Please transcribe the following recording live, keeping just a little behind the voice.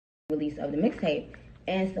release of the mixtape.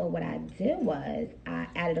 And so what I did was I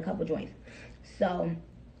added a couple joints. So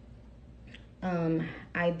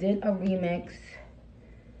I did a remix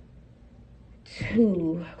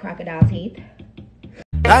to Crocodile Teeth.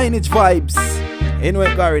 Lineage vibes. Anyway,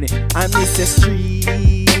 Garini. I miss the street.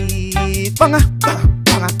 Banga, banga,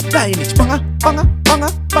 banga. Lineage, banga, banga,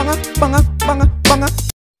 banga, banga, banga, banga, banga.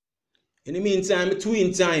 In the meantime,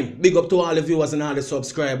 between time, big up to all the viewers and all the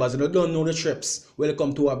subscribers. And you don't know the trips.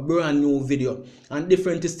 Welcome to a brand new video. And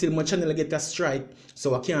different is still my channel get a strike,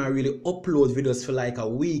 so I can't really upload videos for like a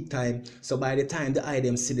week time. So by the time the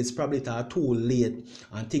items see this, probably too late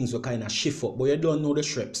and things will kind of shift up. But you don't know the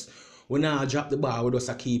trips. When I drop the bar, we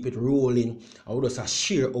just keep it rolling and we just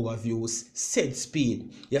share our views, set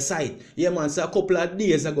speed. Yes, I. Yeah, man, so a couple of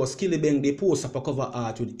days ago, Killibeng, they post up a cover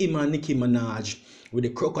art with him and Nikki Minaj with the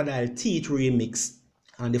Crocodile Teeth remix.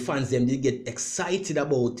 And the fans them did get excited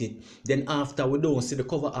about it. Then after, we don't see the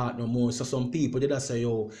cover art no more. So some people, they just say,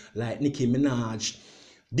 yo, like Nikki Minaj,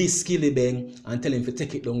 this Killibeng, and tell him to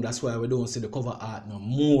take it down. That's why we don't see the cover art no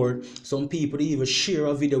more. Some people even share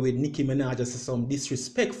a video with Nicki Minaj and say some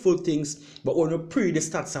disrespectful things. But when we pre the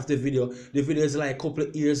stats of the video is like a couple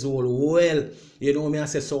of years old. Well, you know what I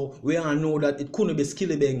say? So we all know that it couldn't be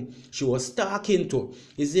Killibeng she was talking to.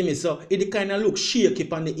 You see me? So it kind of look shaky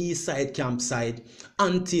on the east side campsite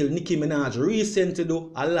until Nicki Minaj recently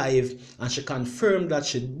do a live and she confirmed that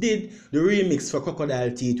she did the remix for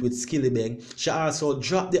Crocodile Teeth with Killibeng. She also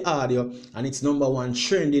dropped the audio and it's #1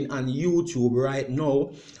 trending on YouTube right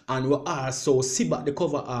now. And we also see back the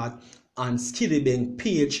cover art on Killibeng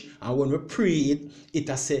page, and when we pre it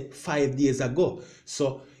has said 5 days ago.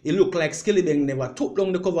 So it looked like Killibeng never took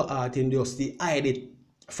down the cover art and just hide it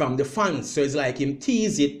from the fans. So it's like him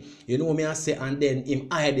tease it, you know what I say, and then him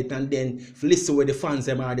hide it, and then listen where the fans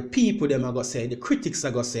them are, the people them are gonna say, the critics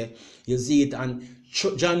are gonna say, you see it, and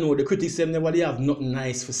John know the critics them never they have nothing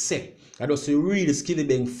nice for say. I just read the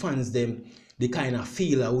Killibeng fans them, they kind of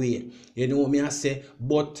feel away, you know what I say.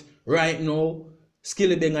 But right now,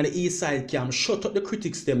 Killibeng on the east side camp shut up the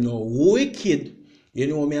critics them now, wicked, you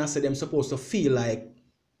know what I say. Them supposed to feel like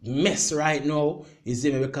mess right now, you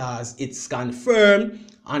see me, because it's confirmed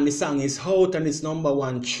and the song is out and it's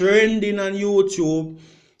 #1 trending on YouTube.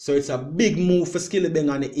 So it's a big move for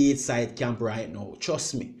Killibeng on the east side camp right now,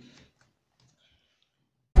 trust me.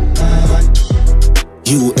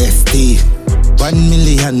 USD 1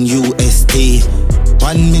 million USD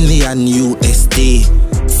 1 million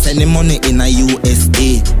USD. Send the money in a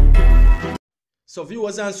USD. So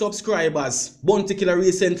viewers and subscribers, Bounty Killer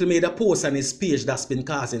recently made a post on his page that's been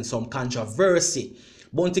causing some controversy.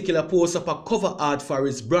 Bounty Killer posted up a cover art for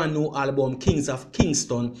his brand new album Kings of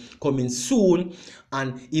Kingston coming soon,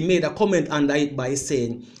 and he made a comment under it by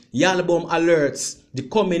saying, "Your album alerts, the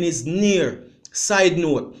coming is near. Side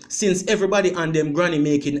note, since everybody and them granny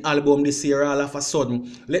making album this year all of a sudden,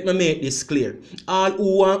 let me make this clear. All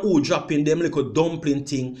who dropping them little dumpling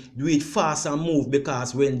thing, do it fast and move,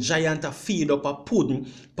 because when giant feed up a pudding,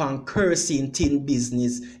 pan cursing tin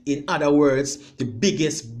business. In other words, the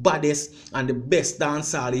biggest, baddest and the best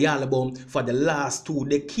dancehall album for the last 2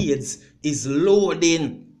 decades is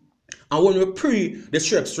loading." And when we pre the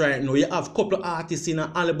strips right now, you have a couple of artists in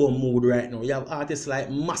an album mode right now. You have artists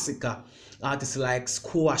like Massacre, artists like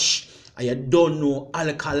Squash, and you don't know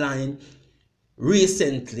Alkaline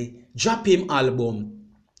recently drop him album.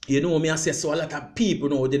 You know me, I say, so a lot of people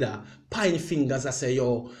know did a pine fingers. I say,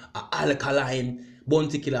 yo, Alkaline,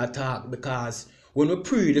 Bounty Killer attack, because when we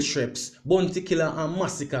pre the strips, Bounty Killer and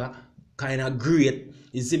Massacre kind of great.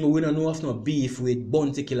 You see me, we don't know if no beef with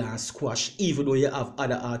Bounty Killer and Squash, even though you have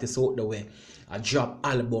other artists out the way a drop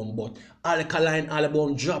album. But Alkaline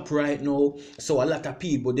album drop right now, so a lot of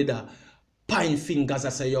people did a pine fingers. I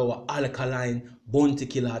say, yo, Alkaline, Bounty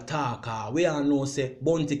Killer attack. We all know say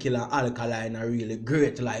Bounty Killer and Alkaline are really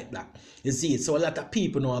great like that. You see it, so a lot of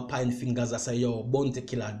people know a pine fingers. I say, yo, Bounty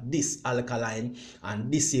Killer this Alkaline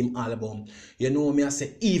and this same album. You know me, I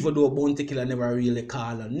say, even though Bounty Killer never really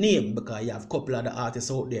call a name, because you have a couple of the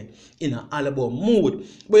artists out there in an album mood,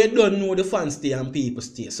 but you don't know the fans stay and people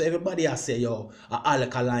stay. So everybody I say, yo,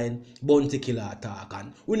 Alkaline, Bounty Killer attack,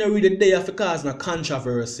 and we don't really there for cause no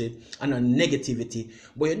controversy and no negativity,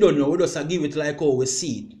 but you don't know, we just give it like how we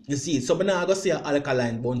see it. You see it, so I'm not going to say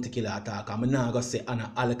Alkaline, Bounty Killer attack, and I'm not going to say an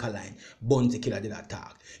Alkaline, Bounty Killer did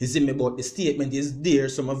attack. You see me, but the statement is there,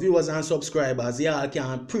 so my viewers and subscribers, y'all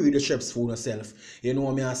can pre the strips for yourself. You know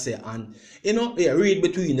what I say, and you know, yeah, read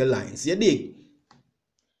between the lines. You dig?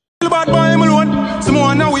 Bad boy, me alone.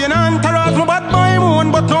 Someone now we an entourage, my bad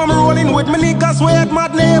boy, but now I'm rolling with me niggas, where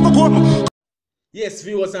mad never come. Yes,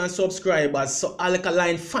 viewers and subscribers, so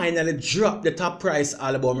Alkaline finally dropped the top price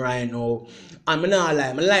album right now. And I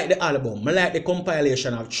like the album, I like the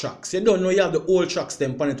compilation of tracks. You don't know you have the old tracks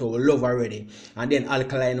them on it we love already. And then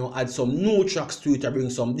Alkaline now add some new tracks to it to bring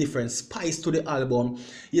some different spice to the album.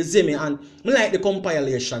 You see me? And I like the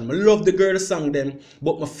compilation. I love the girl song them,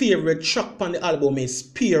 but my favorite track on the album is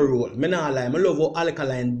Payroll. I love how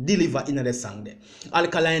Alkaline deliver in the song there.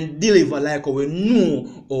 Alkaline deliver like how we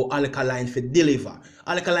know how Alkaline for deliver.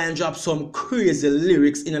 Alkaline drop some crazy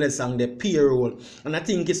lyrics in the song the Payroll, and I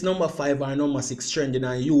think it's number 5 or number 6 trending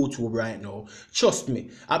on YouTube right now. Trust me,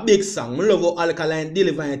 a big song. I love how Alkaline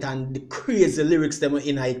deliver it and the crazy lyrics them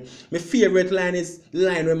in it. My favorite line is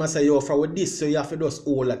line where I say, yo, for with this, so you have to just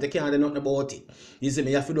hold that. You can't do nothing about it. You see me,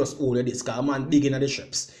 you have to just hold this, because a man big in the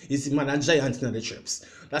trips. You see, man a giant in the trips.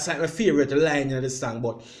 That's like my favorite line in the song,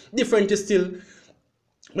 but different is still.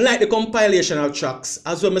 I like the compilation of tracks.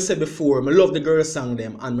 As well I said before, I love the girl song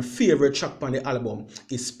them, and my favorite track on the album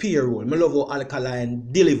is Payroll. I love how Alkaline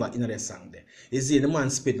deliver in the song there. You see the man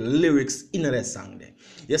spit lyrics in the song there.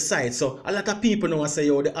 You see it. So a lot of people now say,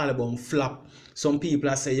 yo, the album flop. Some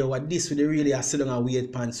people say, yo, what this would really sit down and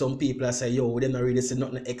wait pan. Some people say, yo, they not really say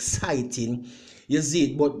nothing exciting. You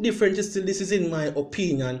see it, but different is still, this is in my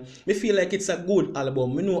opinion. I feel like it's a good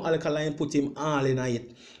album. I know Alkaline put him all in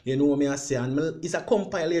it. You know what I say? And it's a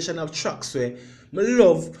compilation of tracks where I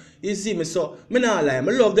love, you see me, so I not lie, I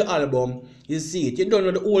love the album. You see it. You don't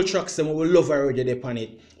know the old tracks that we love already upon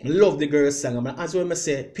it. I love the girl song. As well I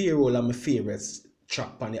say, Payroll are my favorites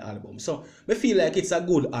track on the album. So I feel like it's a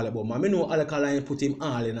good album. I know Alkaline put him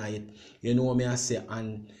all in it. You know what I say?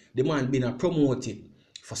 And the man been a promoted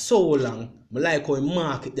for so long. I like how he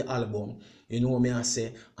market the album. You know what I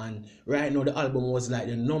say? And right now the album was like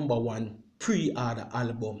the #1 pre-order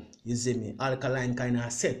album. You see me? Alkaline kind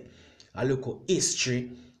of set a look at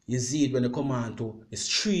history. You see it when they come on to the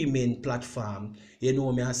streaming platform. You know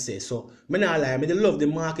what I say? So I not lie, I love the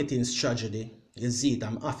marketing strategy. You see it,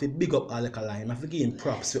 I'm have to big up Alkaline. I have to give him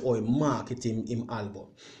props for how he market him album.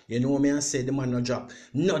 You know what I say? The man no drop.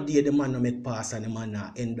 Not there the man no make pass and the man no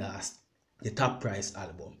endorse the top price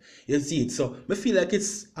album. You see it? So I feel like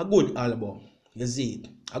it's a good album. You see it?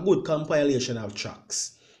 A good compilation of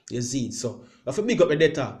tracks. You see it? So I have to big up the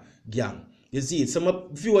data gang. You see it? Some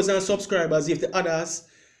viewers and subscribers, if the others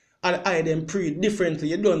I them pre differently,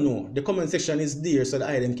 you don't know. The comment section is there so the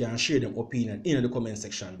item can share them opinion in the comment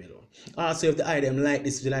section below. Also, if the item like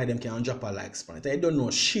this, the item can drop a like on it. I don't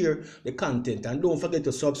know, share the content and don't forget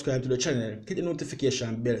to subscribe to the channel. Hit the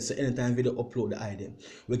notification bell so anytime video upload the item,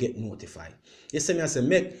 we get notified. You see me, I say,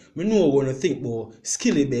 make me know what you think about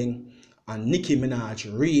Killibeng and Nicki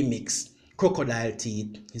Minaj remix. Crocodile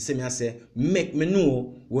Teeth. You see me, I say, make me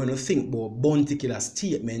know when you think about Bounty Killer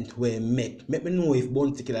statement where make me know if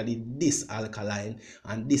Bounty Killer did this Alkaline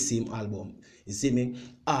and this same album. You see me?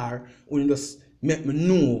 Or when you just make me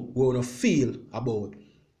know what you feel about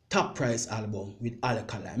top price album with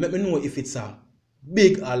Alkaline. Make me know if it's a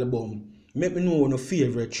big album. Make me know your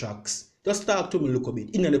favorite tracks. Just talk to me a little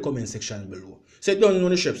bit in the comment section below. So don't know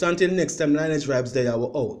the ships. Until next time, Lineage Vibes there,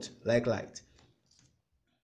 we're out. Like light.